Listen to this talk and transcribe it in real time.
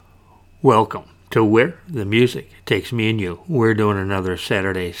Welcome to Where the Music Takes Me and You. We're doing another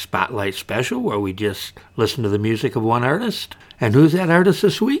Saturday Spotlight special where we just listen to the music of one artist. And who's that artist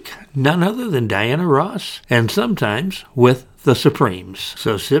this week? None other than Diana Ross, and sometimes with the Supremes.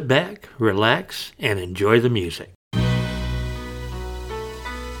 So sit back, relax, and enjoy the music.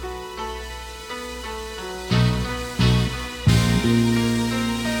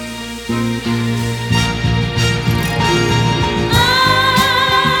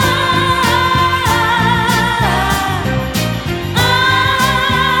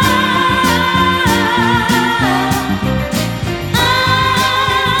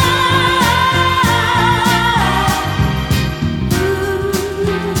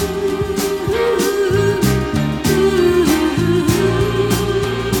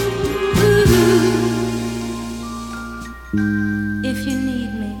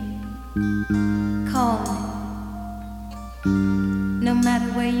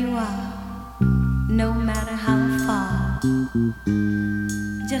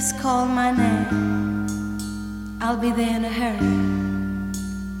 Call my name, I'll be there in a hurry.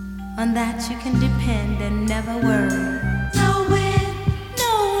 On that you can depend and never worry. No wind,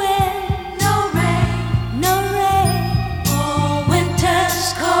 no wind, no rain, no rain. Oh,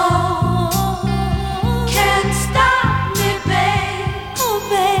 winter's cold can't stop me, babe. Oh,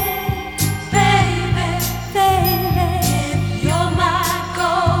 babe, baby, baby, if you're my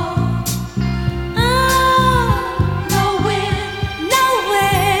gold. Oh, no wind, no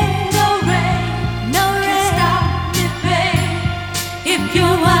wind. If you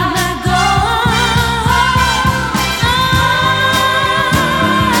wanna go,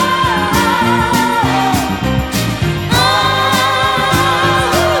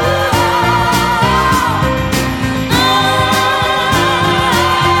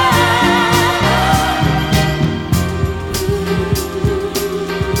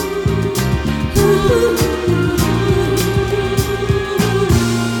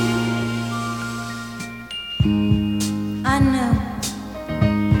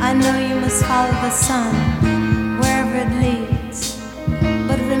 I know you must follow the sun wherever it leads.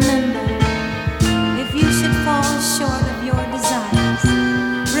 But remember, if you should fall short of your desires,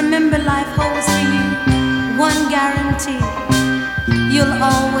 remember life holds for you one guarantee: you'll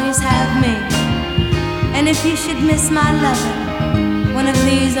always have me. And if you should miss my loving one of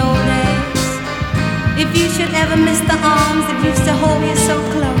these old days, if you should ever miss the arms that used to hold you so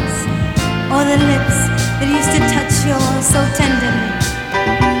close, or the lips that used to touch yours so tenderly,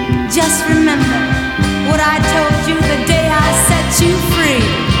 just remember what I told you the day I set you free.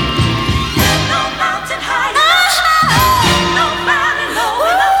 There's no mountain high enough, ain't no valley low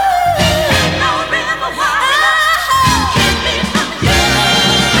enough, ain't no river wide enough, keep me from you.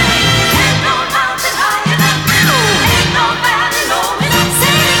 There's no mountain high enough, ain't no valley low enough,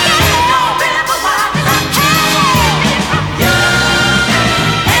 ain't no river wide enough, keep me from you.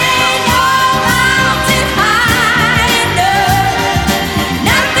 Ain't no mountain high enough,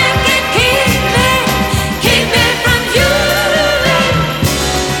 nothing can keep me from you.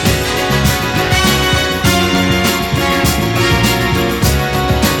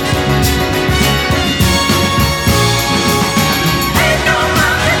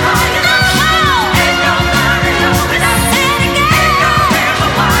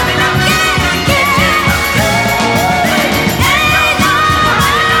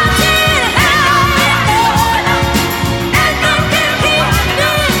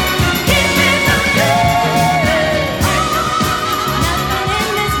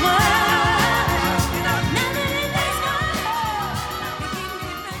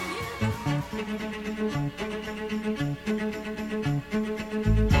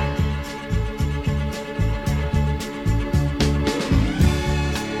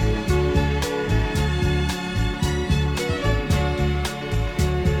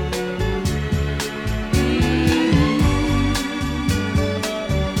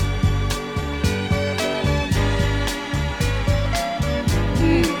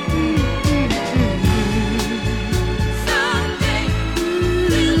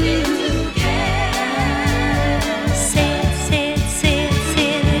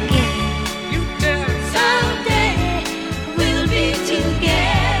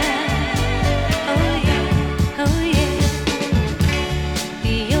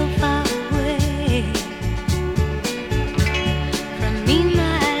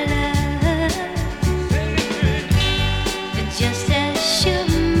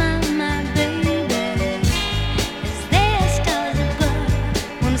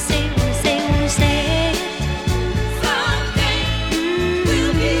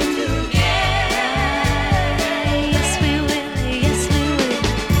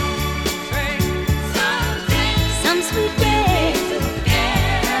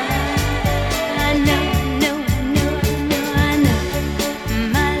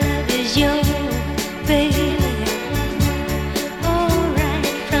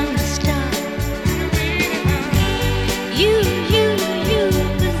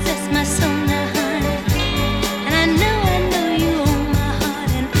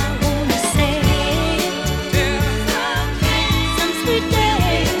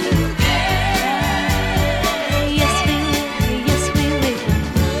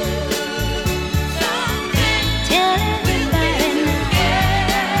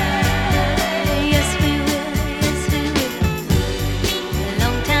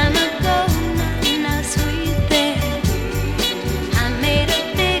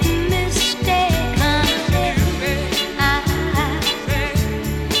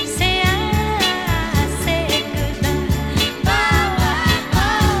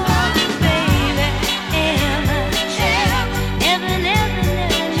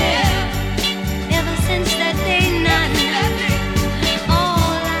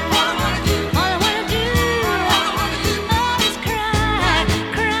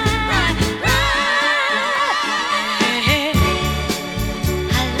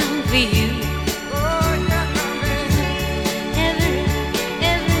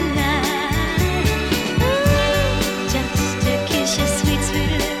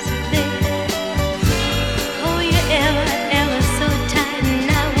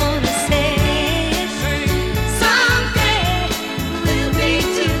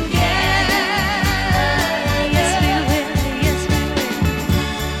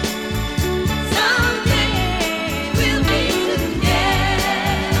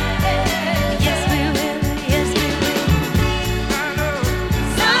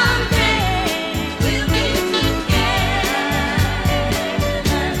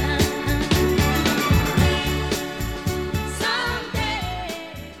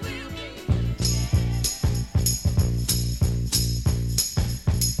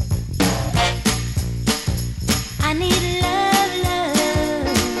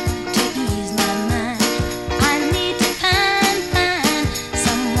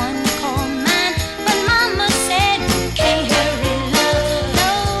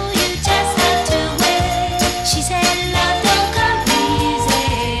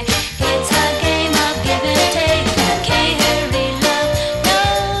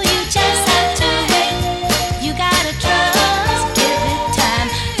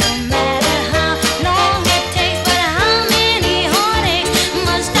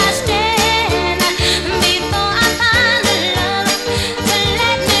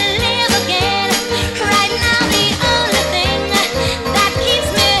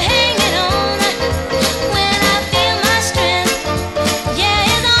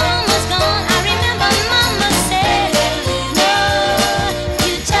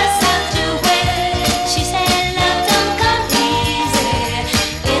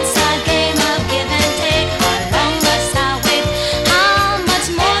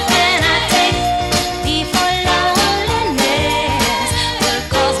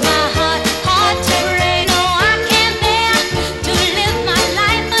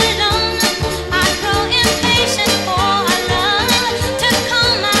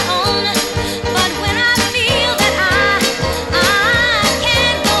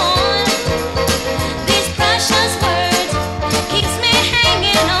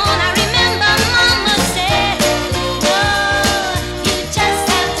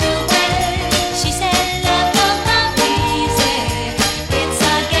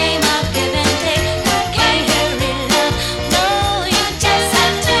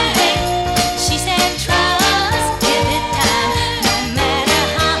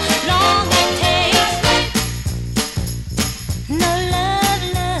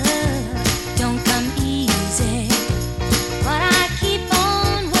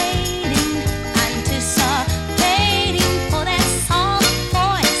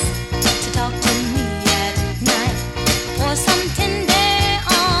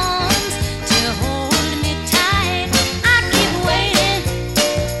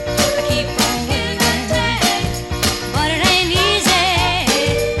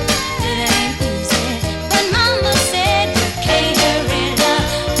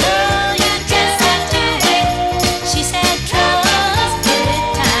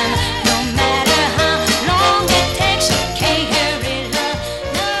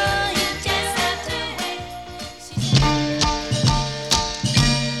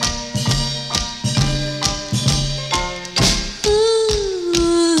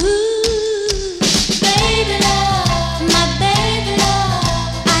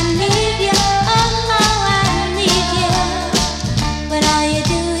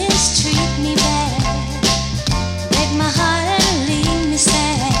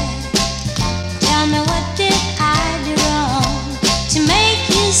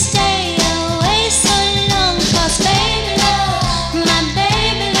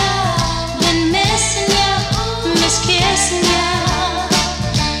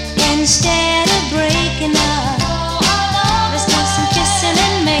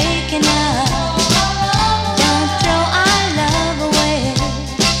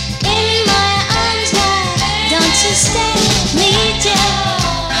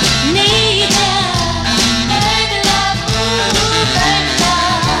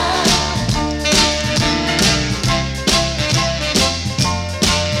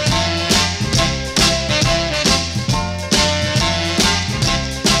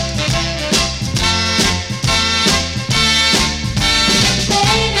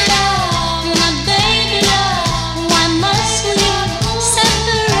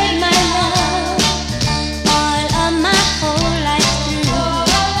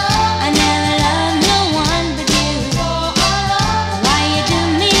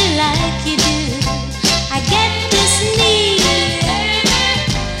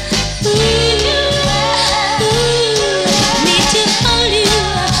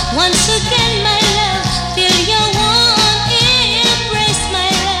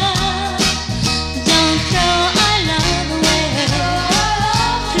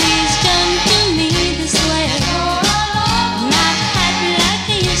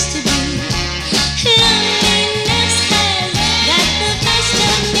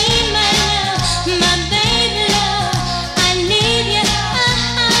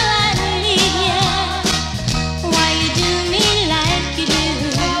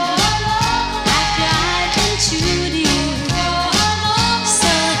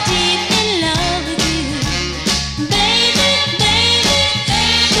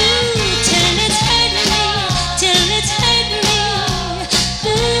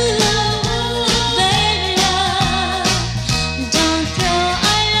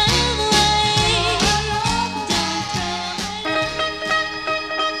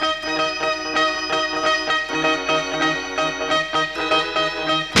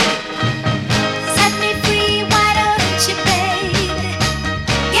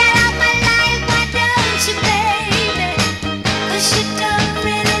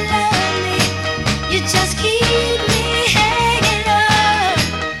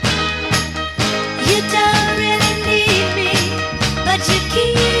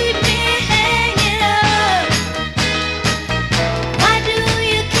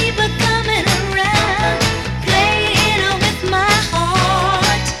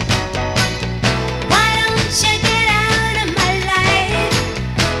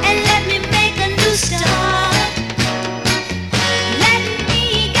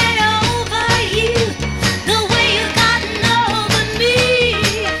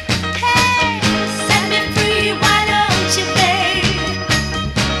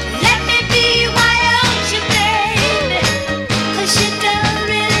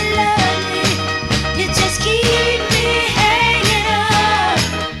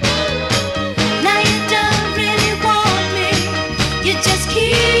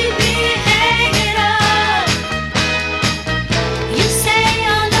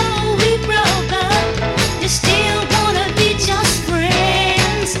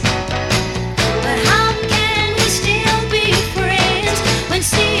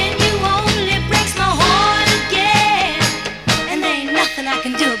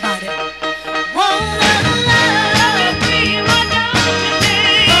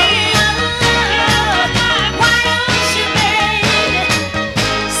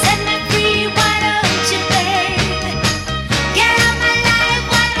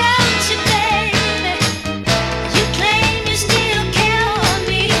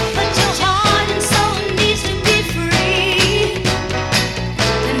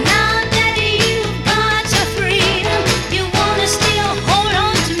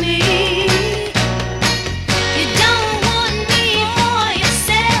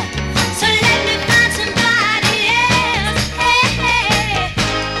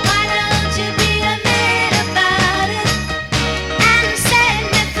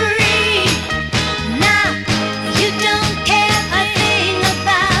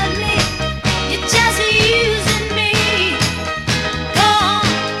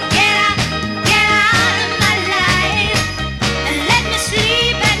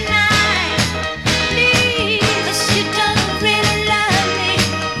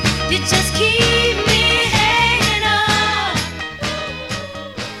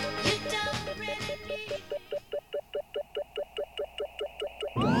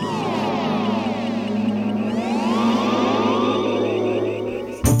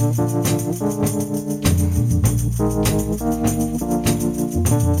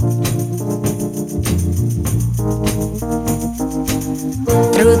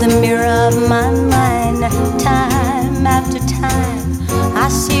 Through the mirror of my mind, time after time, I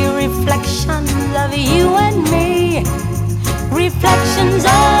see reflections of you and me. Reflections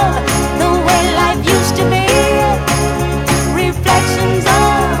of the way life used to be. Reflections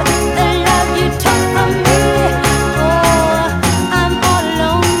of the love you took from me. Oh, I'm all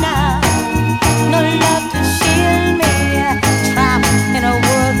alone now, no love to shield me. Trapped in a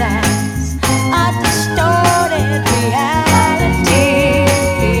world that's a distorted reality.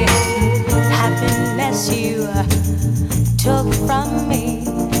 Happiness you took from me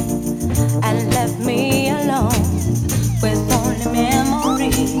and left me alone with only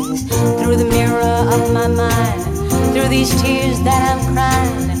memories. Through the mirror of my mind, through these tears that I'm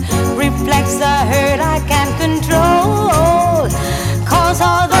crying, reflects the hurt I can't control. 'Cause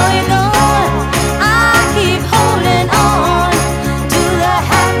although you're gone, I keep holding on to the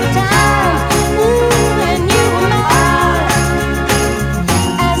happy time. Ooh, when you were mine.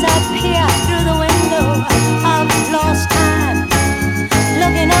 As I peer through the window of lost time,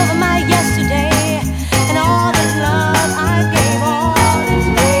 looking over my yesterday and all the love I gave all is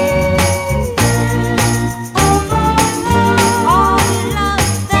gone. All the love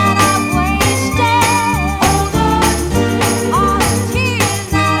that I've wasted, all the tears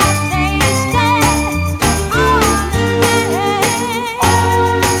that I've tasted, all the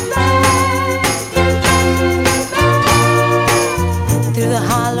through the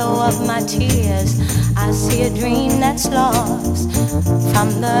hollow of my tears, I see a dream that's lost from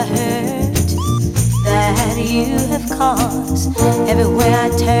the hurt that you have caused. Everywhere I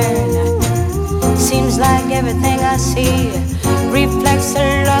turn, seems like everything I see reflects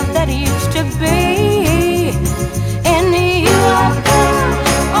the love that used to be. In you I put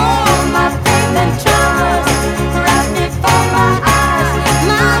all my faith and trust, right before my eyes.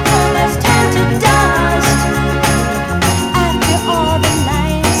 My world has turned to dust. After all the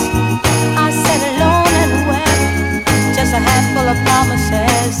nights I sat alone and wept, just a handful of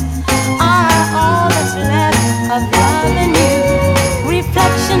promises are all that's left of loving you.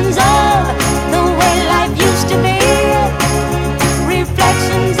 Reflections of the way life used to be.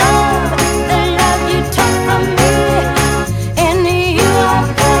 Reflections of the love you took from me.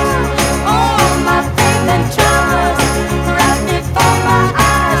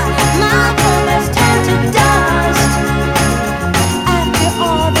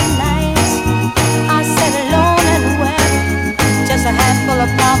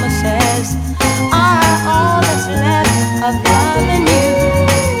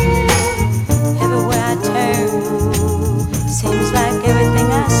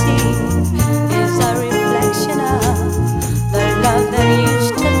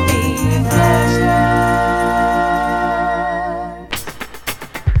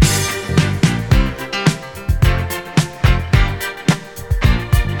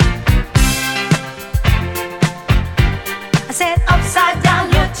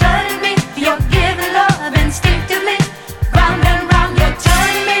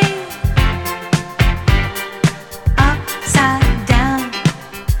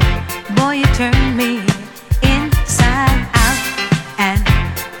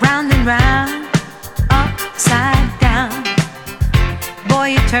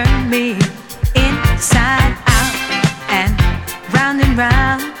 turn me inside out and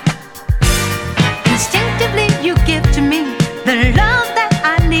round. Instinctively you give to me the love that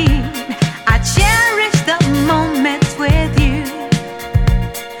I need. I cherish the moments with you.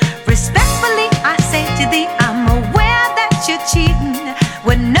 Respectfully I say to thee, I'm aware that you're cheating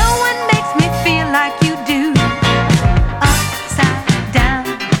when no one makes me feel like you do. Upside down,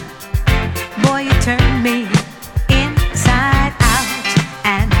 boy, you turn me inside out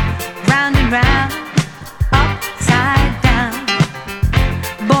and round. Upside down,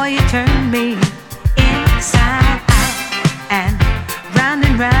 boy, you turn me inside out and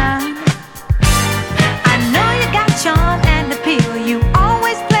round. I know you got charm and appeal, you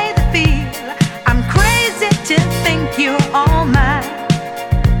always play the field. I'm crazy to think you're all mine.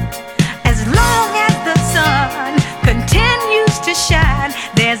 As long as the sun continues to shine,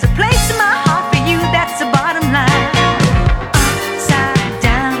 there's a place in my heart for you, that's the bottom line. Upside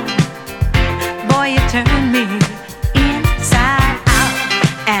down, boy, you turn me inside out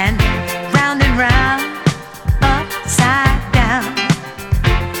and round. Upside down,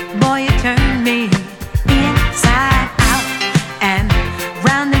 boy, you turn me inside out and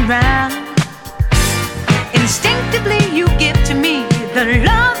round. Instinctively you give to me the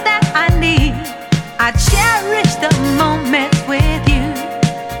love that I need. I cherish the moments with you.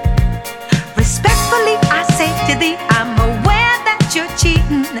 Respectfully I say to thee, I'm aware that you're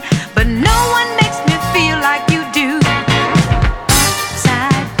cheating, but no one makes me feel like you do.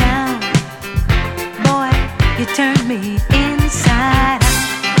 Upside down, boy, you turn me inside out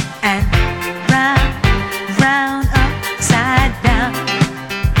and round. Upside down,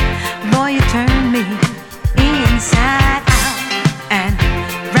 boy, you turn me inside out and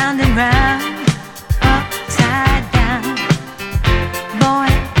round. Upside down,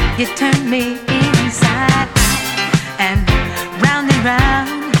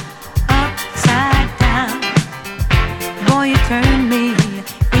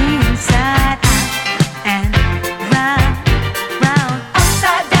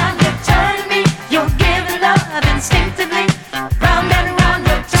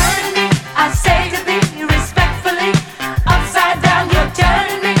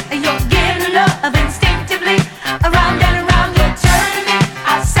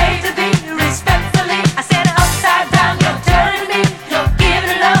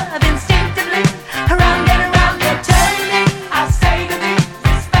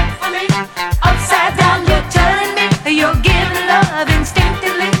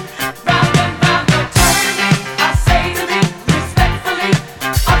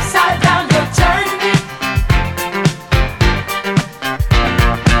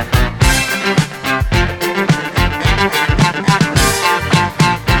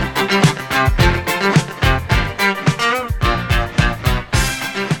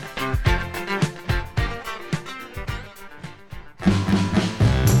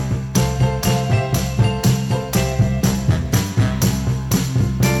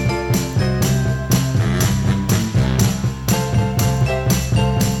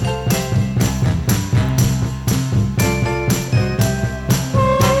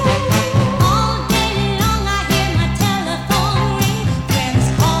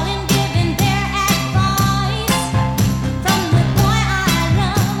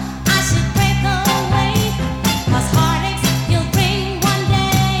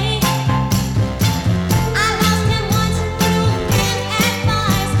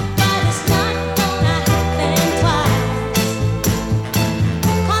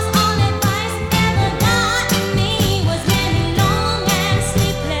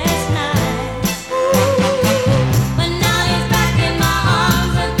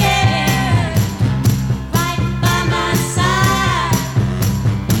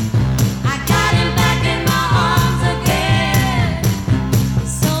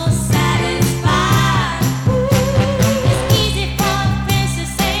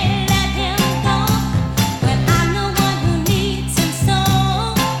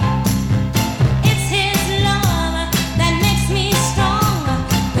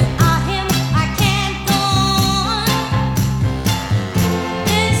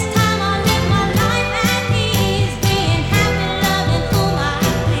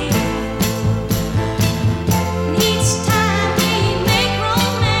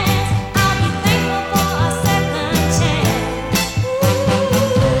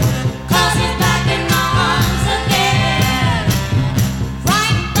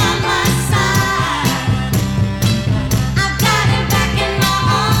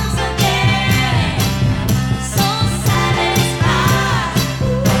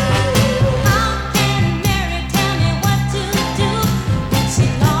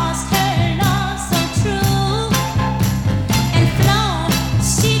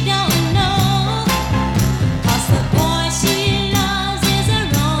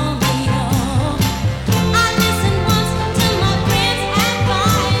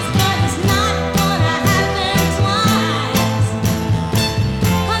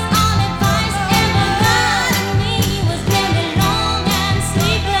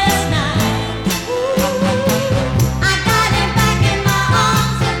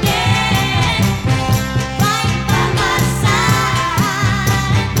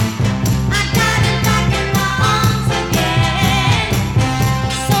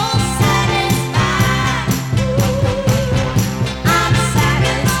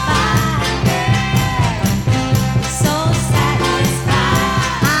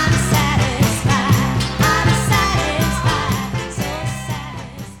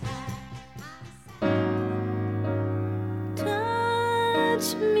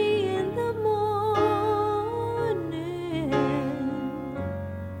 me in the morning,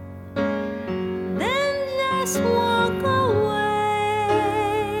 then just walk away.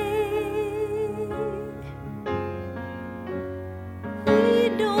 We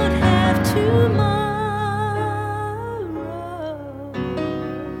don't have tomorrow,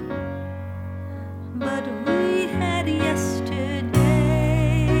 but we had yesterday.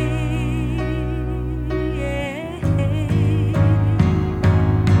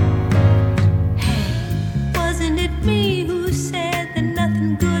 Wasn't it me who said that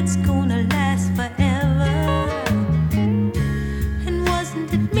nothing good's gonna last forever? And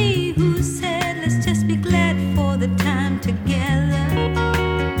wasn't it me who said let's just be glad for the time together?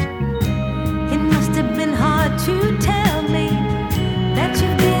 It must have been hard to tell me that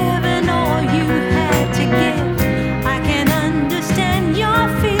you've given all you had to give. I can understand your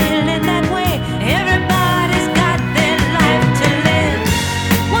feeling that way. Everybody's got their life to live.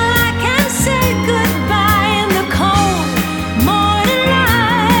 Well, I can say goodbye in the cold morning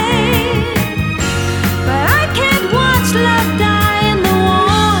light, but I can't watch love die in the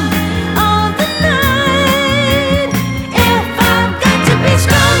warmth of the night. If I've got to be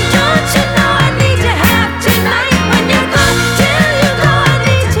strong, don't you know I need to have tonight? When you're gone, till you go, I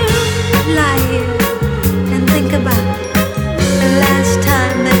need to lie here and think about the last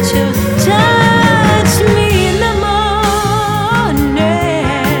time that you touched me in the morning.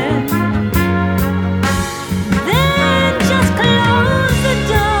 Then just close the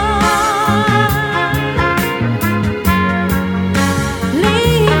door.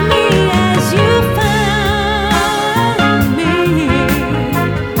 Leave me as you found me,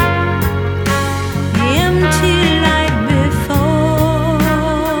 empty like before.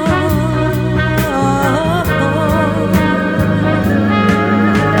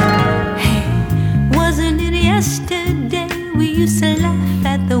 Hey, wasn't it yesterday we used to laugh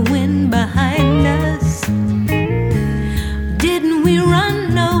at the wind behind us? Didn't we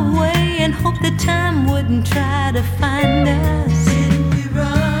run away and hope the time wouldn't try to find us?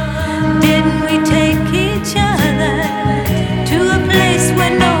 Didn't we take each other to a place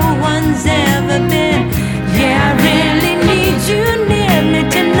where no one's ever been? Yeah, I really need you near me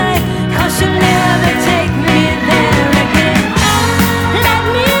tonight, 'cause you'll never take me there again. Let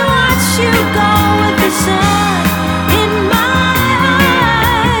me watch you go with the sun in my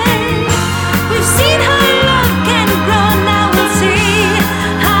eyes. We've seen how love can grow, now we'll see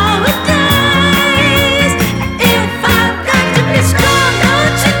how it dies. If I've got to be strong,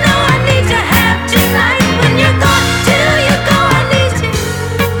 don't you know I need to have tonight? When you're gone, till you go, I need to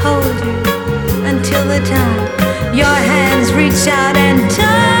hold you until the time your hands reach out and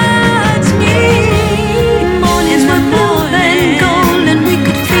touch me. Mornings were blue and gold, and we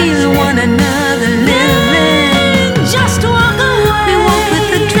could feel one another living. Just walk away. We walked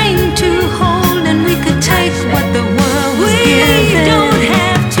with a dream to hold, and we could take what the world was giving. We don't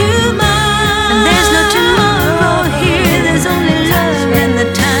have tomorrow, and there's no tomorrow here. There's only love and the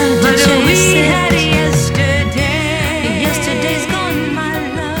time to chase it. Had yesterday. Yesterday's gone, my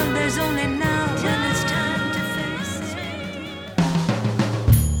love. There's only now, and it's time to face it.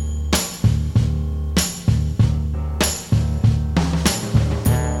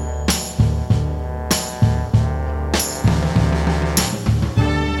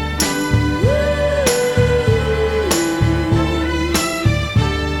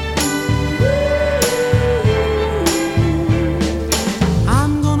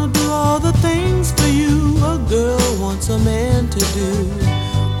 I'm gonna do all the things for you a girl wants a man to do.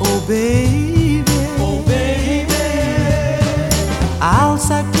 Oh baby, oh baby, I'll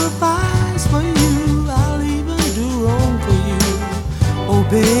sacrifice for you. I'll even do wrong for you. Oh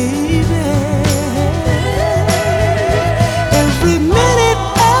baby, every minute,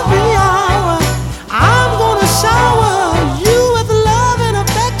 every hour, I'm gonna shower you with love and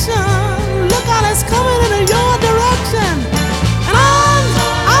affection. Look out, it's coming in your direction. And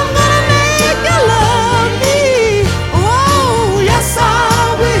I'm gonna make you love me. Oh, yes I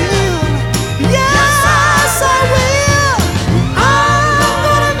will. Yes I will. I'm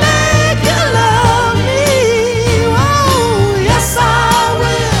gonna make you love me. Oh, yes I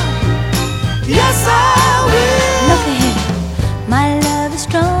will. Yes I will. Look ahead, my love is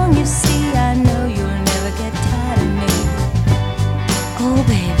strong, you see. I know you'll never get tired of me. Oh,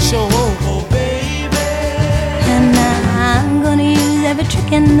 baby. Show oh baby. And I'm gonna use every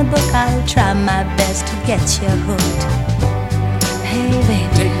trick in the book. I'll try my best to get you hooked. Hey, baby.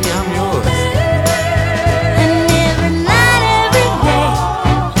 Take me, I'm yours. And every night, every day,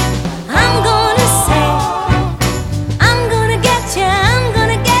 I'm gonna say, I'm gonna get you, I'm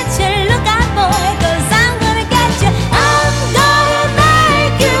gonna get you. Look out, boy, 'cause I'm gonna get you. I'm gonna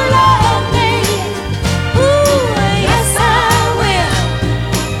make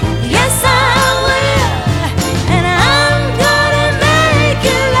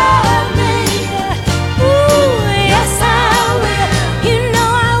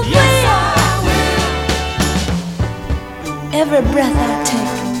every breath I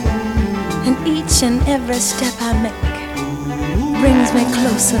take, and each and every step I make brings me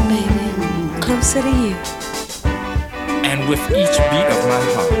closer, baby, closer to you. And with each beat of my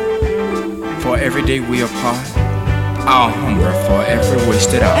heart, for every day we apart, I'll hunger for every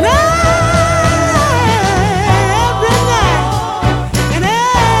wasted hour. And every night and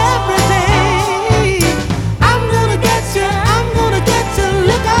every day, I'm gonna get you,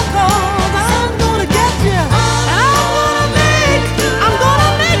 look out, 'cause I'm gonna get you, and I'm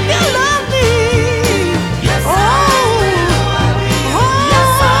gonna make you love me. Oh, oh,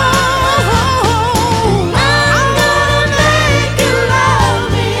 I'm gonna make you love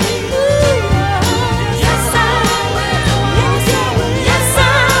me. Yes, I will. Yes, I will. Yes,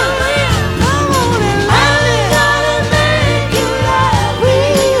 I will.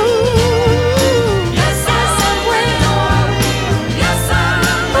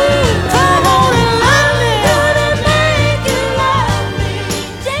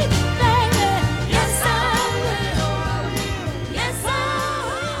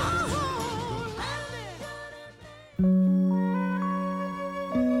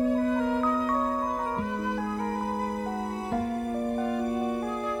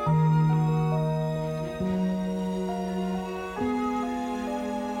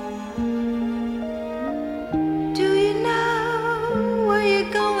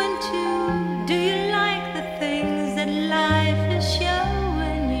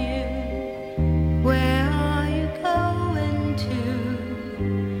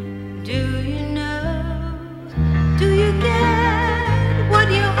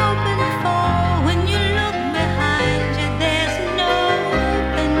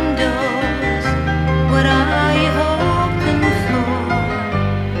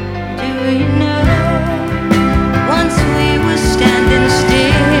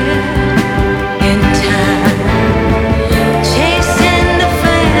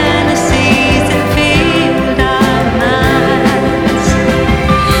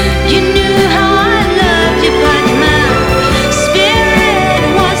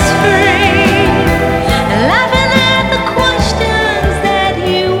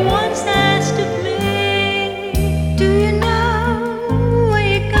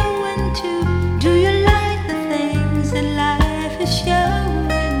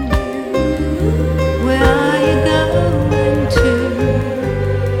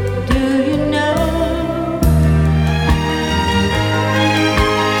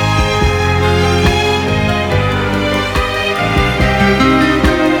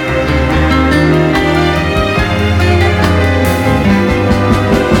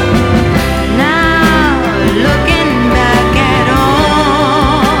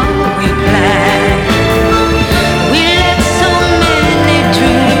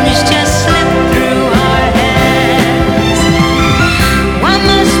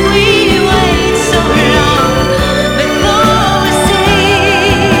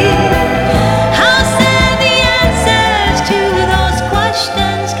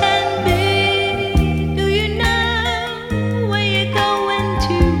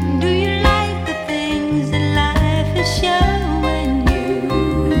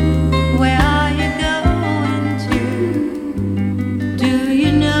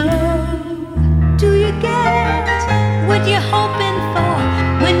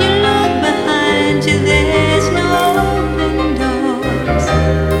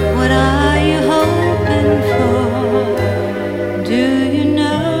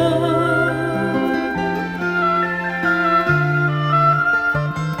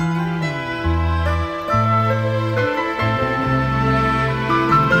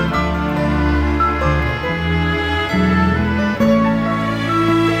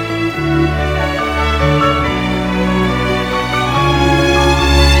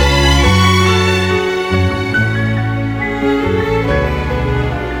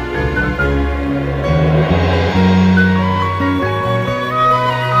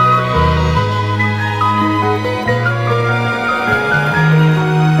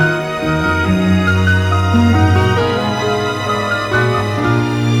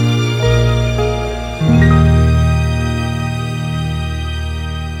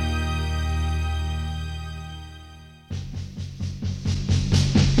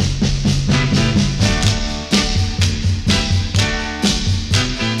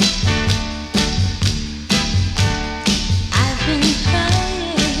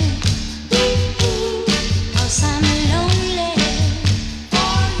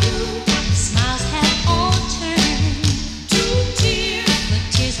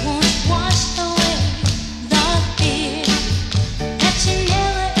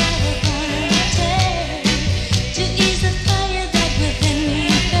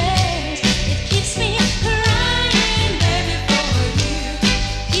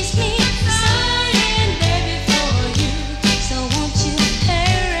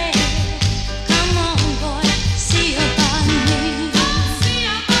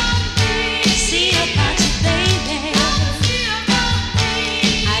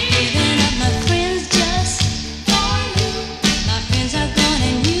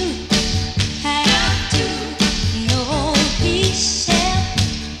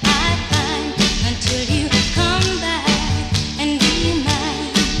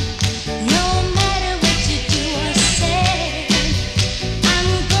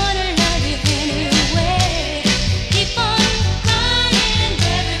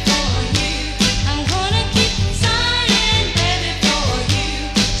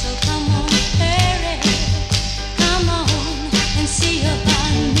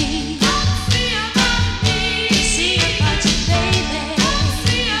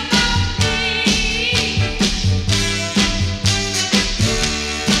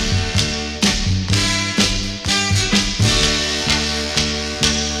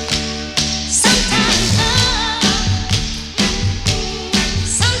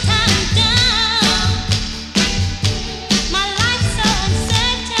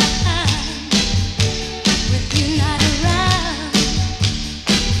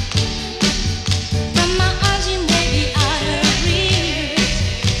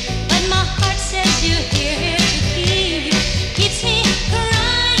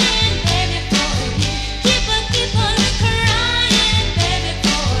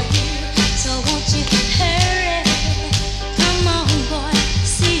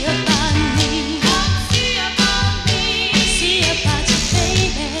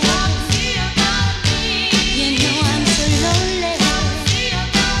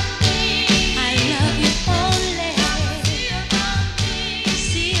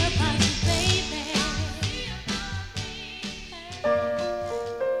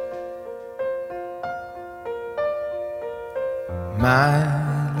 my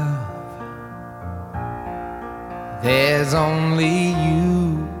love, there's only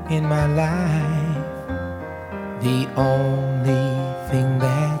you in my life, the only thing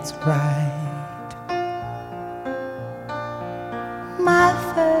that's right. My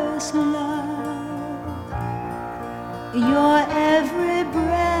first love, your every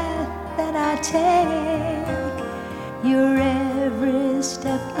breath that I take, your every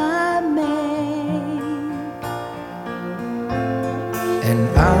step I make. And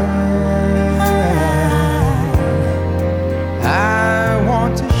I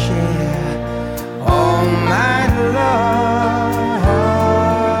want to share all my love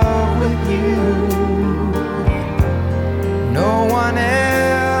with you. No one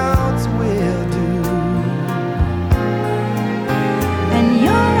else will do. And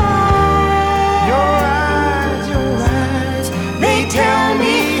your eyes, they tell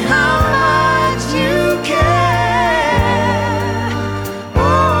me how much you care.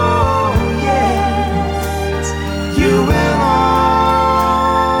 Oh yes, you will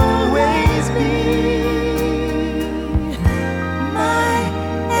always be my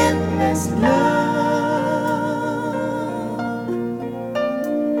endless love.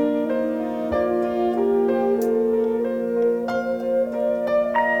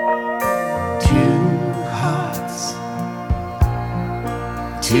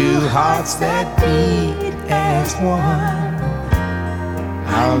 Two hearts that beat as one.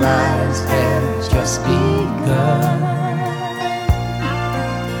 Our lives have just begun.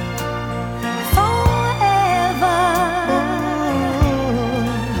 forever.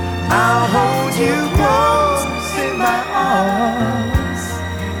 I'll hold you close in my arms.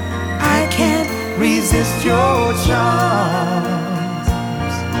 I can't resist your charms.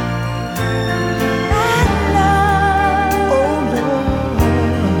 Oh love,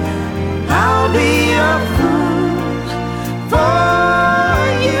 I'll be a fool for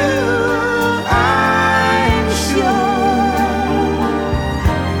you, I'm sure.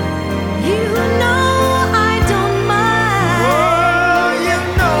 You know I don't mind. Oh, you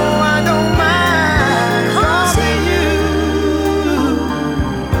know I don't mind. 'Cause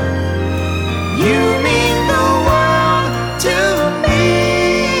you mean the world to me.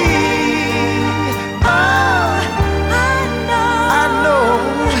 Oh, I know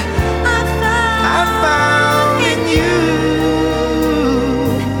I found in you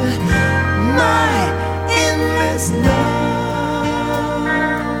my endless love.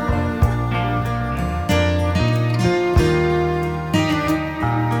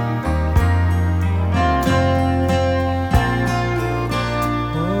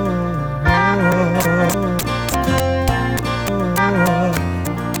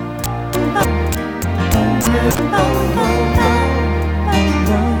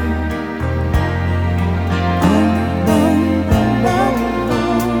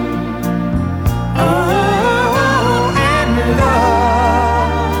 Oh, and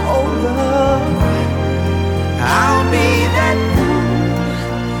love, oh love, I'll be that fool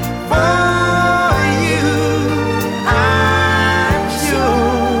for you, I'm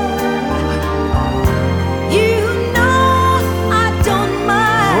sure. you know I don't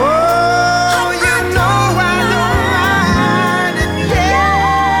mind. Oh, you know I don't mind, and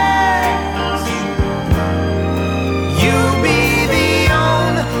yes, you'll be the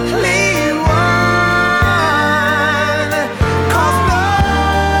only one. 'Cause no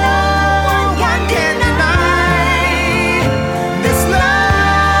one can deny this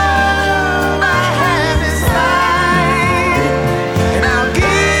love I have inside, and I'll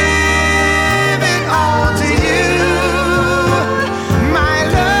give it all to you, my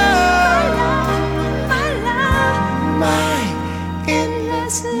love, My love, my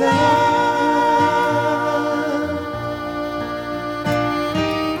endless love.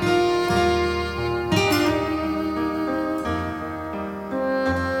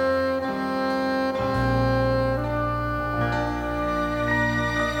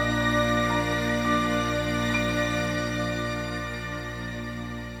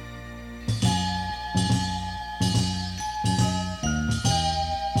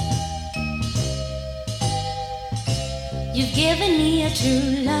 you've given me a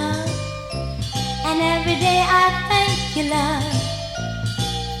true love, and every day I thank you, love,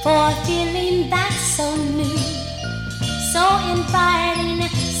 for a feeling that's so new, so inviting,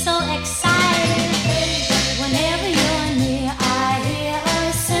 so exciting. Whenever you're near, I hear a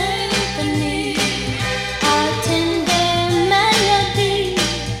symphony, a tender melody,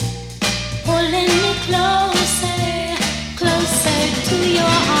 pulling me closer, closer to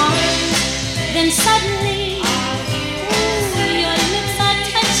your arms. Then suddenly, your lips are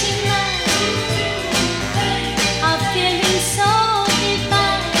touching mine. A feeling so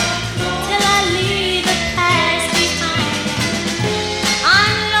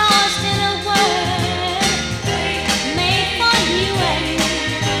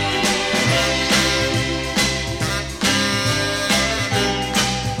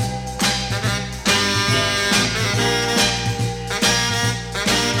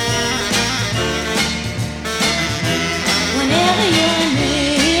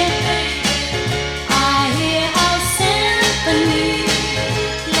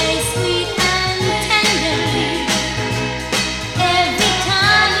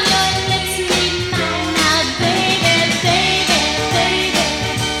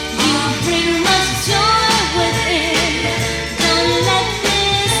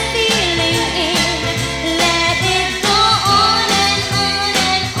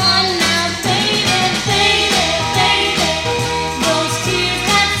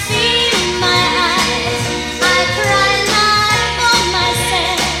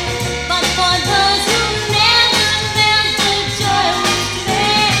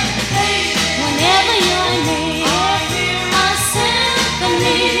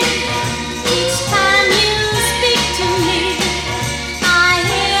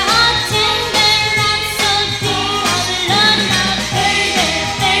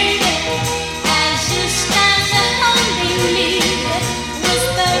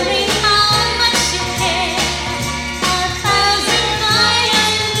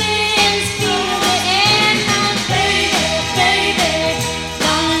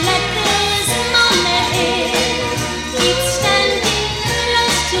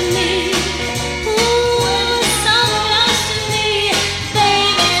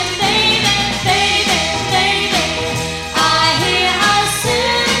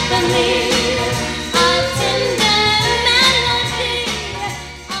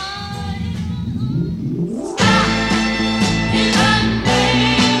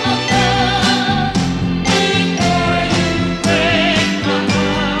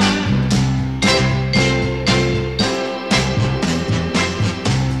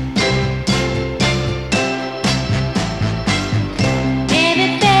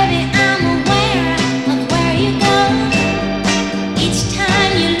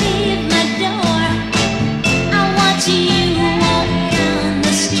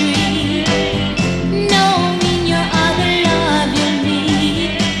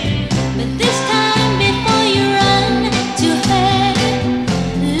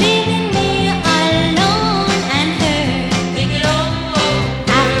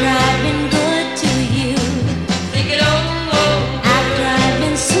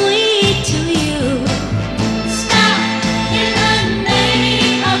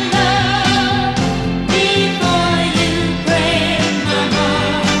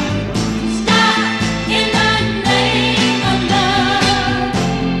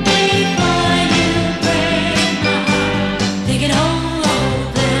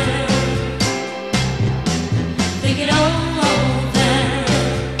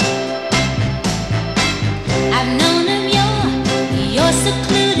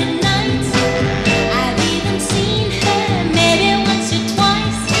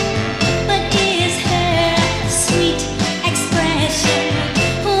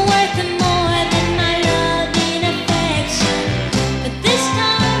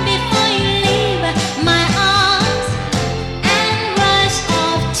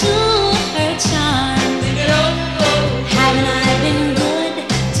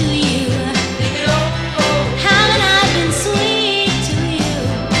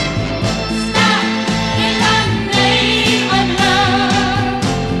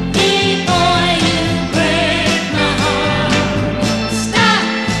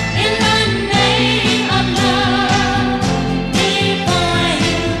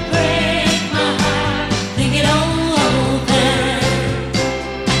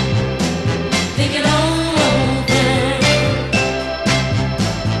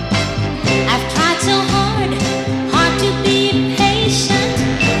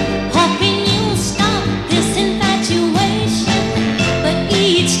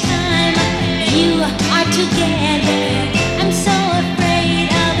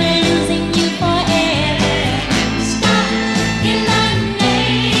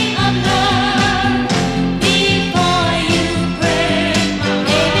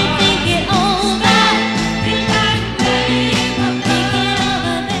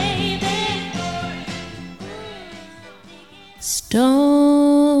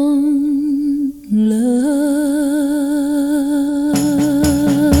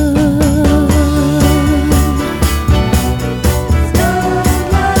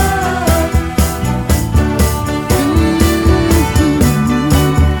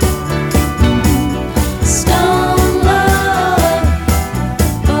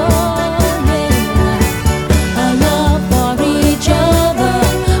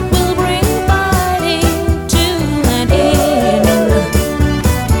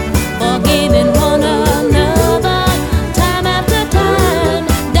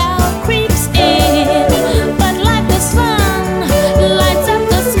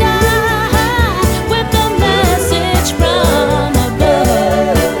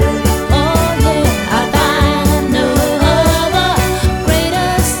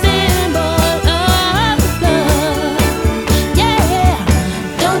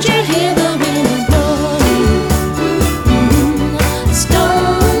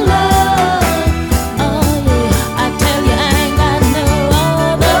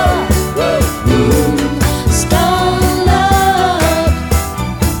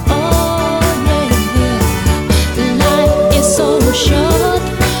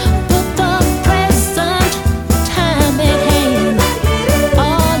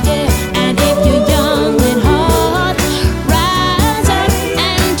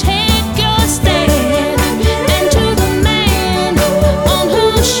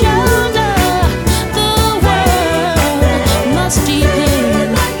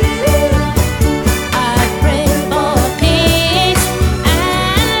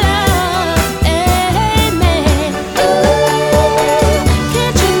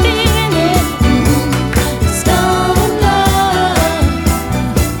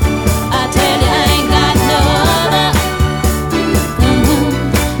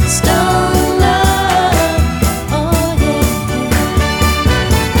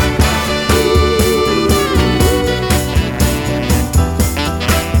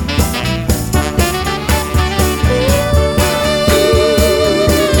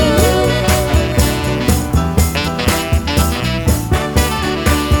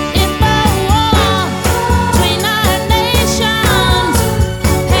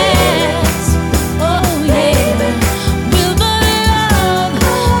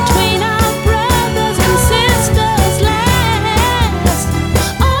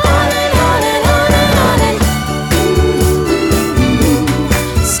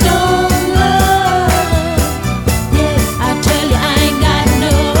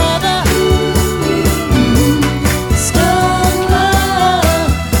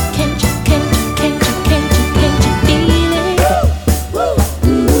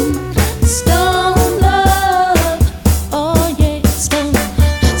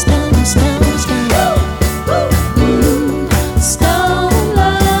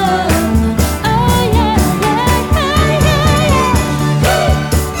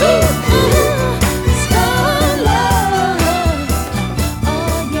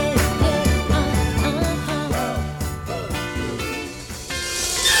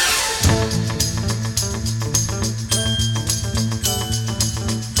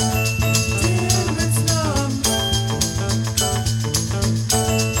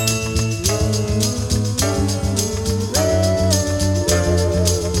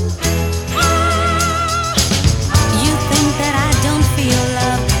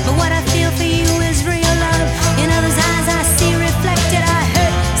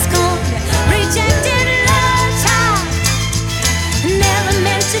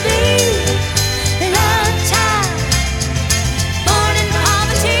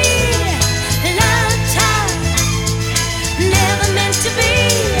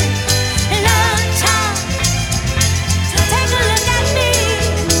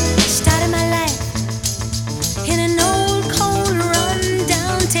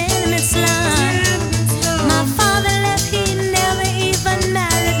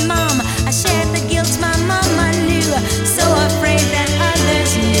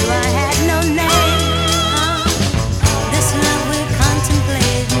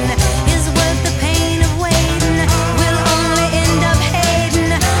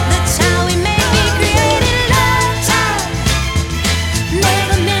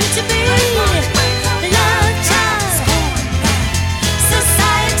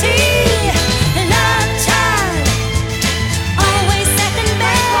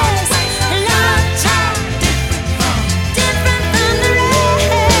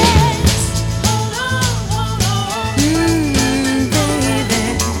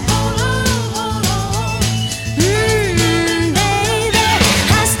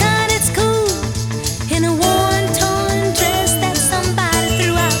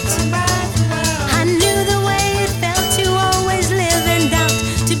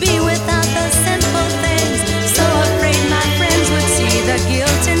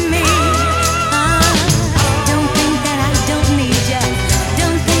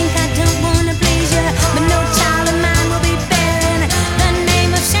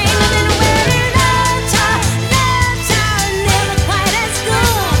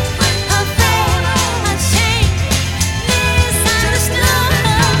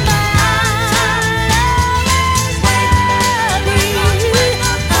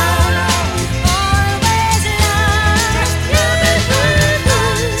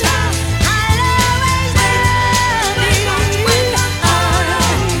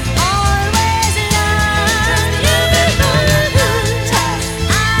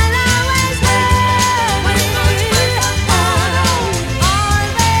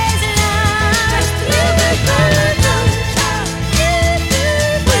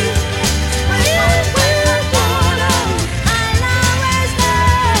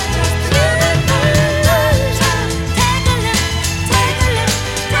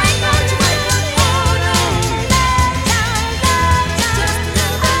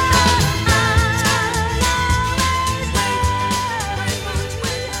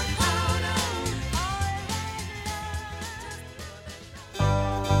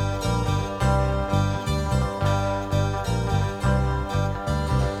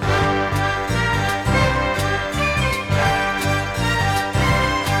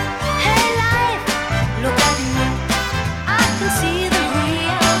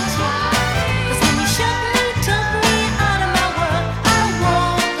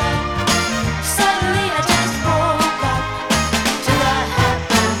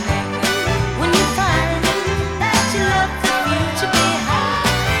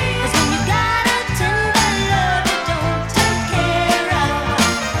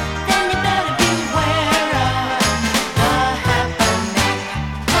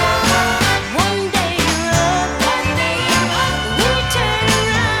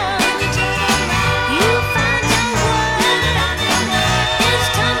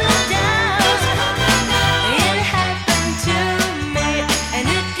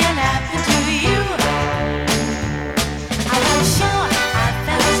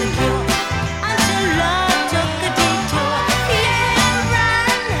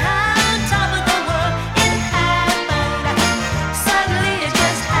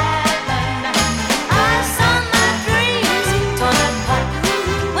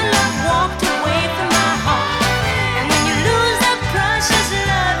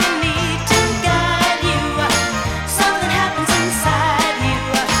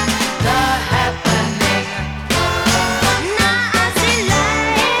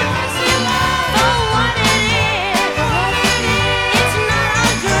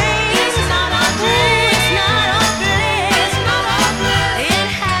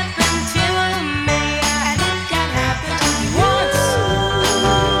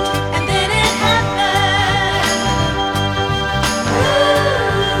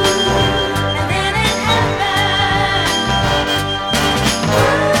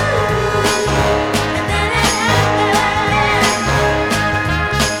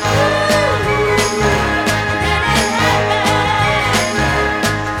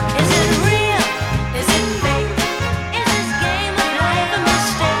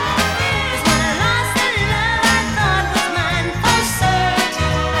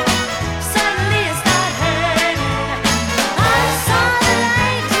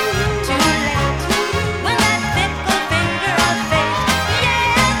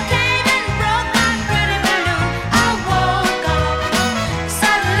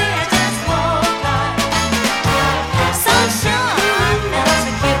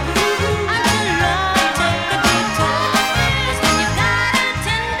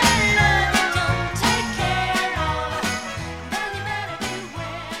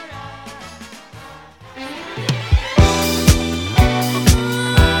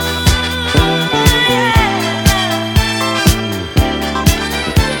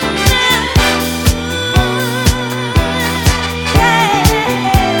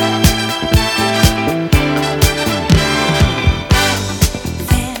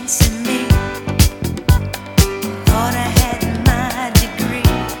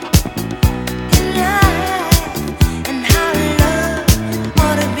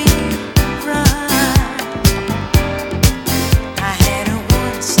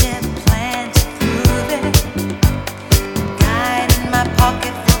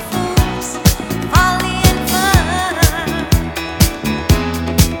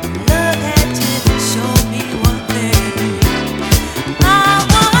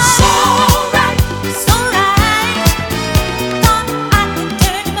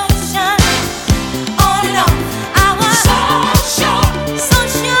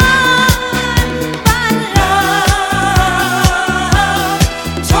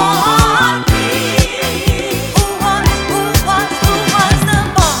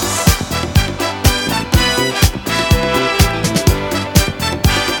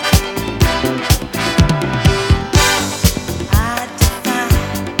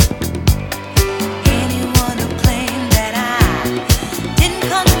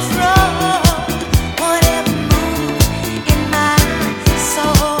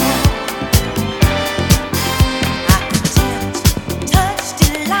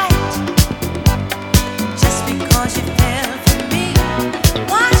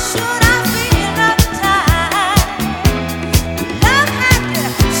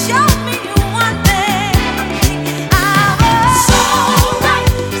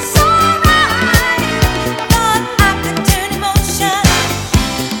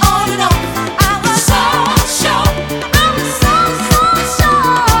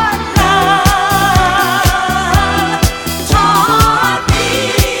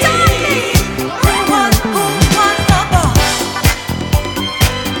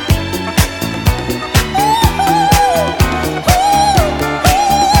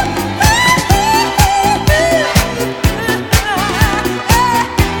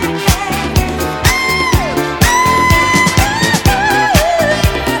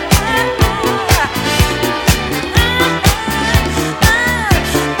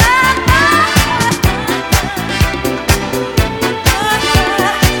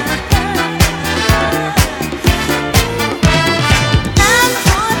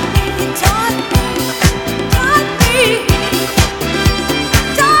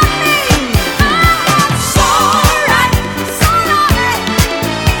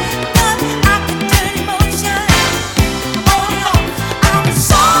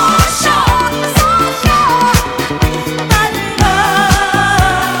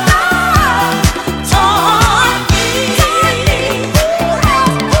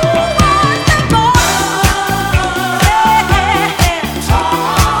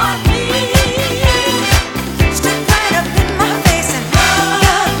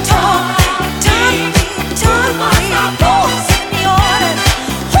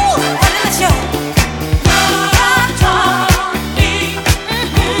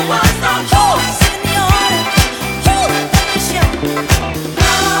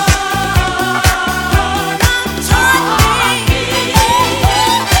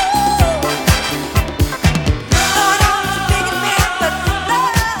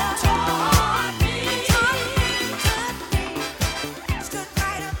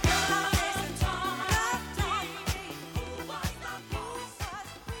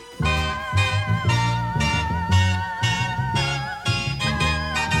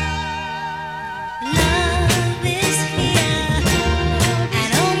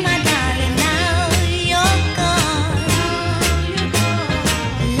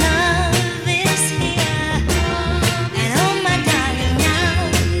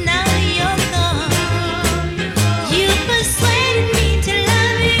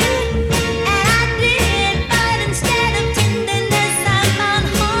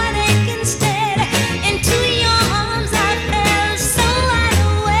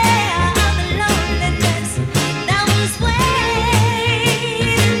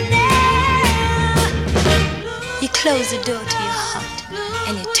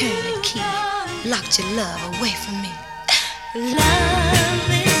you turned the key, locked your love away from me. Love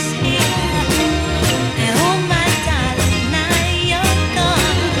is here, and oh my darling, now you're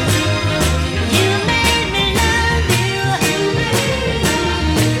gone. You made me love you,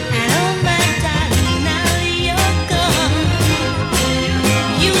 and oh my darling, now you're gone.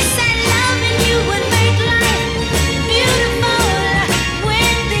 You said loving you would make life beautiful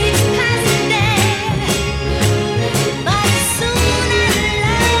with each passing day, but soon as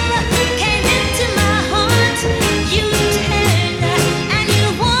love came into my heart, you turned and you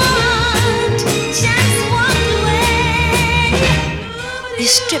just walked away. You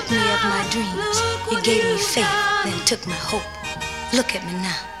stripped me of my dreams, you gave me faith, then took my hope. Look at me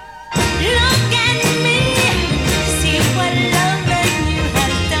now. Look at me, see what loving you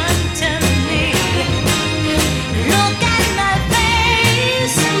has done to me. Look at my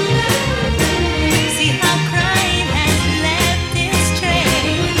face, see how crying has left its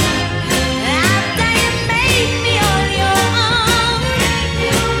trace. After you made me all your own,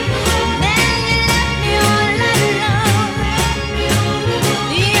 then you left me all alone.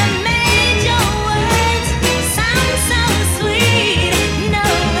 You made your words sound so sweet,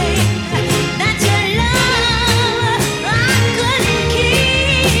 knowing that your love I couldn't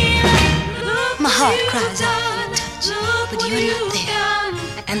keep. My heart cries out for your touch, but you're not there,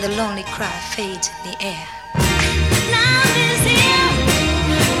 and the lonely cry fades in the air. Love is here,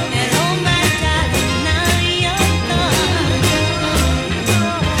 and oh my darling, now you're gone.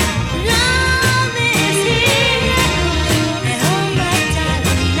 Love is here, and oh my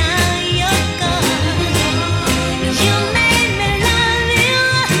darling, now you're gone. You made me love you,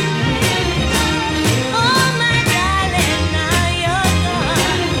 oh my darling, now you're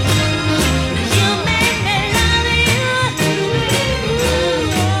gone. You made me love you,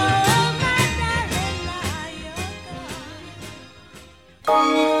 oh my darling, now you're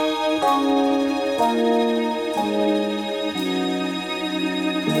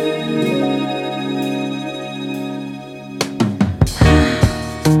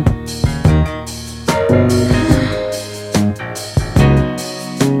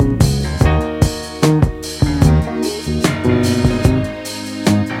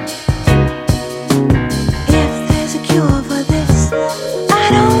If there's a cure for this, I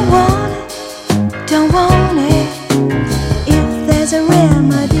don't want it. If there's a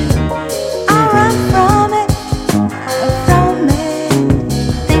remedy, I'll run from it.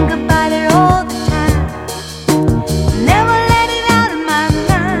 Think about it all the time. Never let it out of my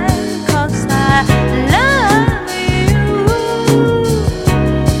mind, 'cause I love you.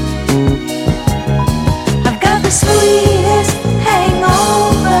 I've got the sweetest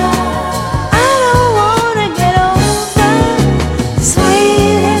hangover. I don't wanna get over.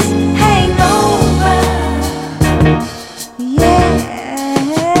 Sweetest hangover. Yeah,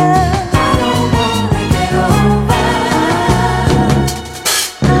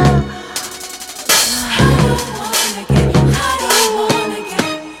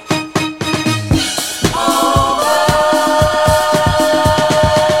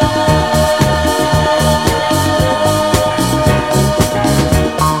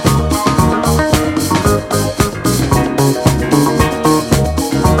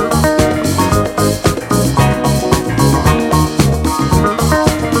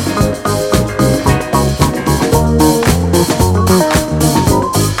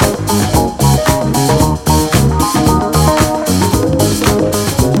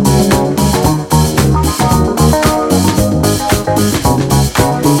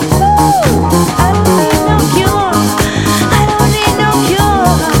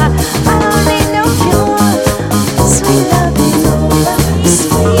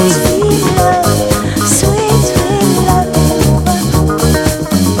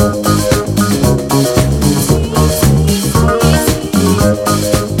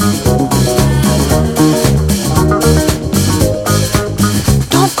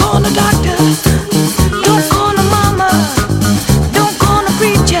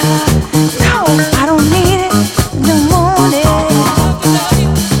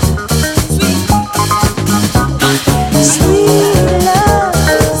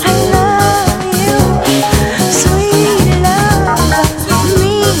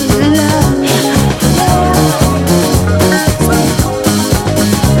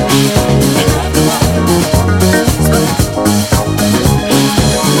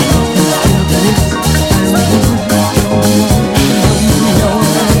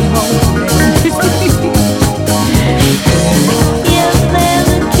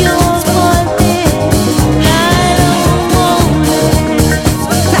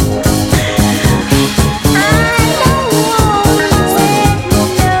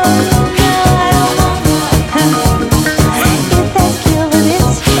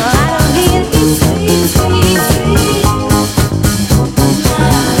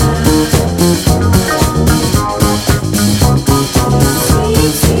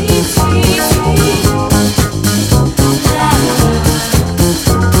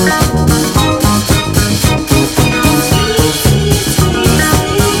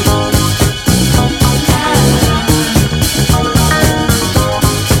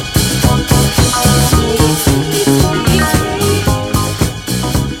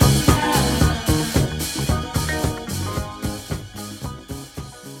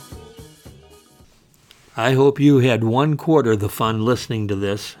 I hope you had 1/4 the fun listening to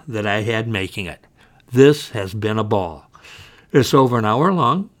this that I had making it. This has been a ball. It's over an hour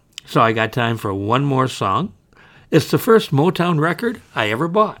long, so I got time for one more song. It's the first Motown record I ever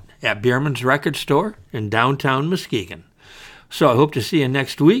bought at Bierman's Record Store in downtown Muskegon. So I hope to see you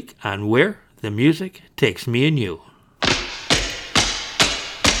next week on Where the Music Takes Me and You.